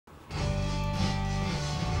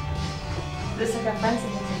Looks like our friends are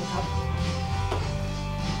meeting in the pub.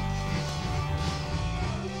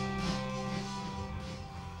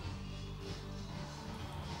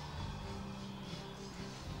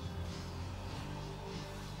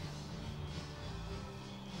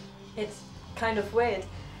 It's kind of weird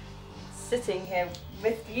sitting here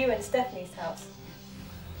with you in Stephanie's house.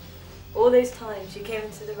 All those times you came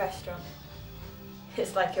into the restaurant.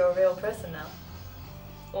 It's like you're a real person now.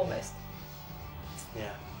 Almost.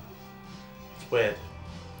 Yeah. It's weird.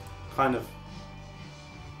 Kind of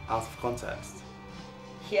out of context.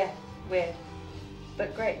 Yeah, weird.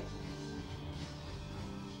 But great.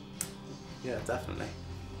 Yeah, definitely.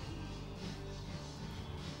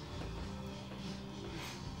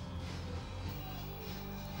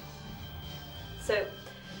 So,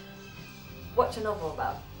 what's your novel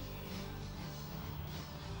about?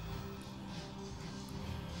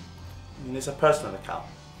 I mean, it's a personal account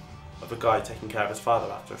of a guy taking care of his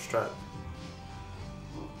father after a stroke.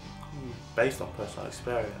 Based on personal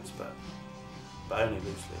experience, but only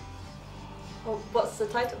loosely. Well, what's the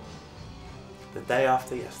title? The Day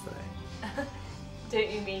After Yesterday. Don't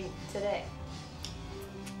you mean today?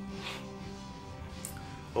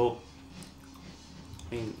 Well,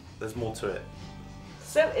 I mean, there's more to it.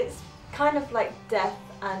 So it's kind of like death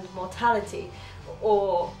and mortality,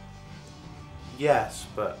 or... Yes,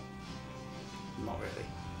 but not really.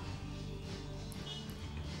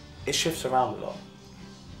 It shifts around a lot.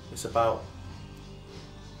 It's about,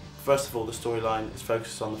 first of all, the storyline is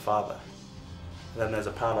focused on the father. And then there's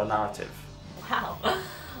a parallel narrative. Wow.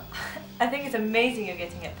 I think it's amazing you're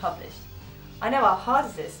getting it published. I know how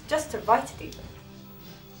hard it is, just to write it even.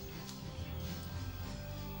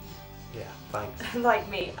 Yeah, thanks. Like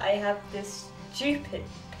me, I have this stupid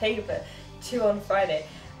paper due on Friday,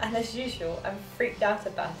 and as usual, I'm freaked out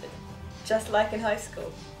about it. Just like in high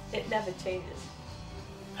school, it never changes.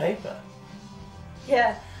 Paper?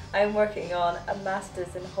 Yeah, I'm working on a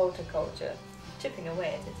master's in horticulture, chipping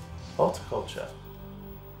away at it. Horticulture?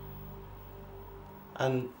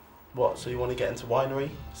 And what, so you want to get into winery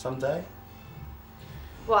someday?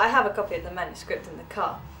 Well, I have a copy of the manuscript in the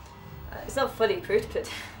car. It's not fully proofed,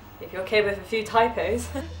 but if you're okay with a few typos.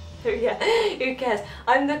 So yeah, who cares?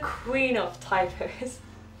 I'm the queen of typos.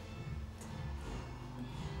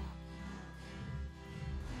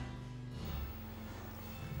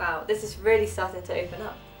 Wow, this is really starting to open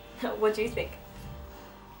up. What do you think?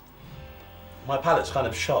 My palate's kind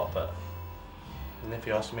of shot, but and if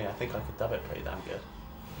you ask me, I think I could dub it pretty damn good.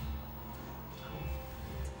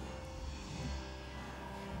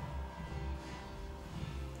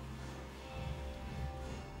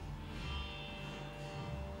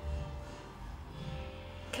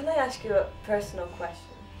 Can I ask you a personal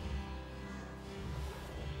question?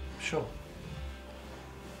 Sure.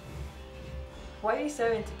 Why are you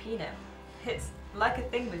so into Pinot? It's like a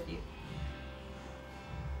thing with you.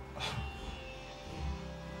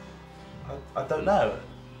 I don't know.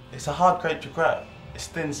 It's a hard grape to grow. It's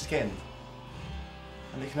thin-skinned.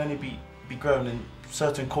 And it can only be grown in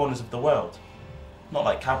certain corners of the world. Not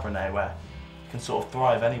like Cabernet, where it can sort of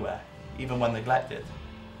thrive anywhere, even when neglected.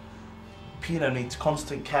 Pinot needs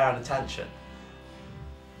constant care and attention.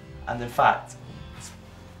 And in fact,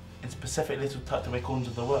 it's specifically tucked away corners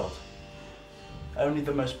of the world. Only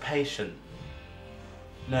the most patient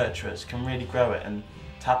nurturers can really grow it and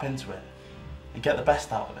tap into it and get the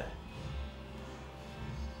best out of it.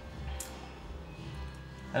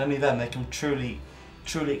 And only then they can truly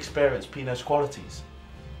experience Pinot's qualities,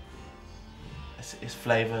 its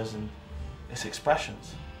flavours and its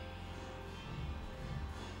expressions.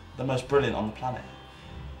 The most brilliant on the planet.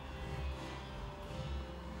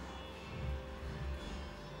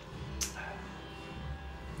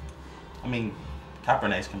 I mean,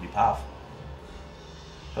 Cabernets can be powerful,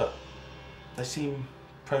 but they seem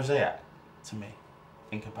prosaic to me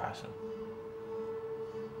in comparison.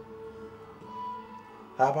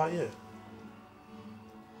 How about you?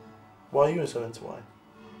 Why are you so into wine?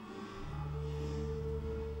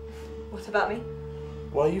 What about me?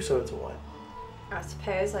 Why are you so into wine? I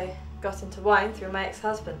suppose I got into wine through my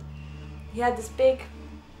ex-husband. He had this big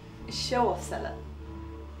show-off cellar.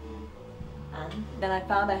 And then I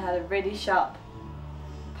found I had a really sharp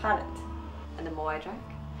palate. And the more I drank,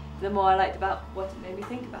 the more I liked about what it made me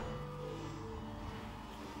think about.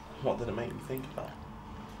 What did it make you think about?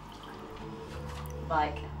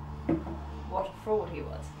 Like, what a fraud he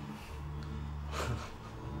was.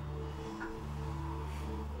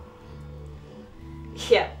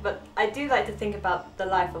 Yeah, but I do like to think about the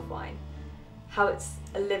life of wine, how it's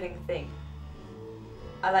a living thing.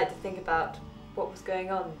 I like to think about what was going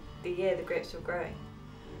on the year the grapes were growing,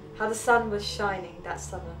 how the sun was shining that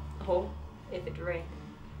summer, or if it rained,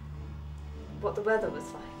 what the weather was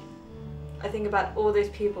like. I think about all those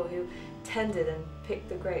people who tended and picked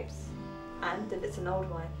the grapes, and if it's an old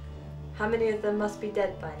wine, how many of them must be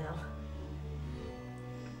dead by now?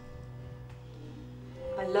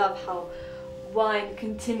 I love how wine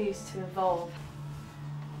continues to evolve,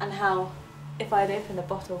 and how if I'd opened a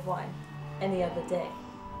bottle of wine any other day,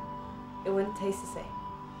 it wouldn't taste the same,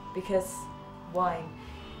 because wine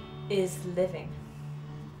is living.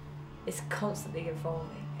 It's constantly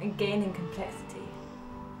evolving and gaining complexity.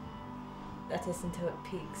 That is until it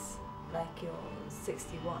peaks, like you're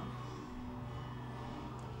 61.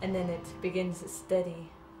 And then it begins a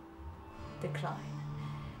steady decline,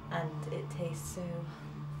 and it tastes so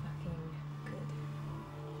fucking good.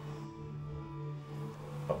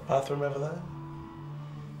 Bathroom over there?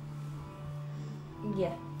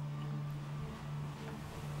 Yeah.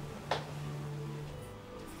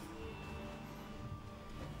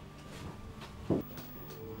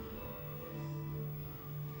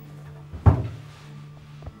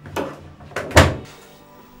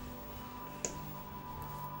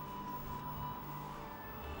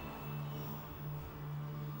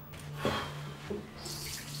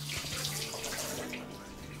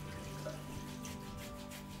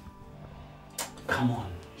 Come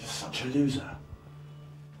on, you're such a loser.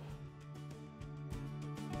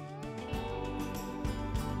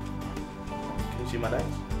 Can you see my nails?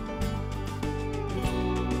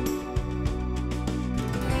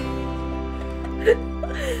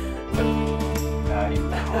 No, you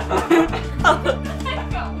can't.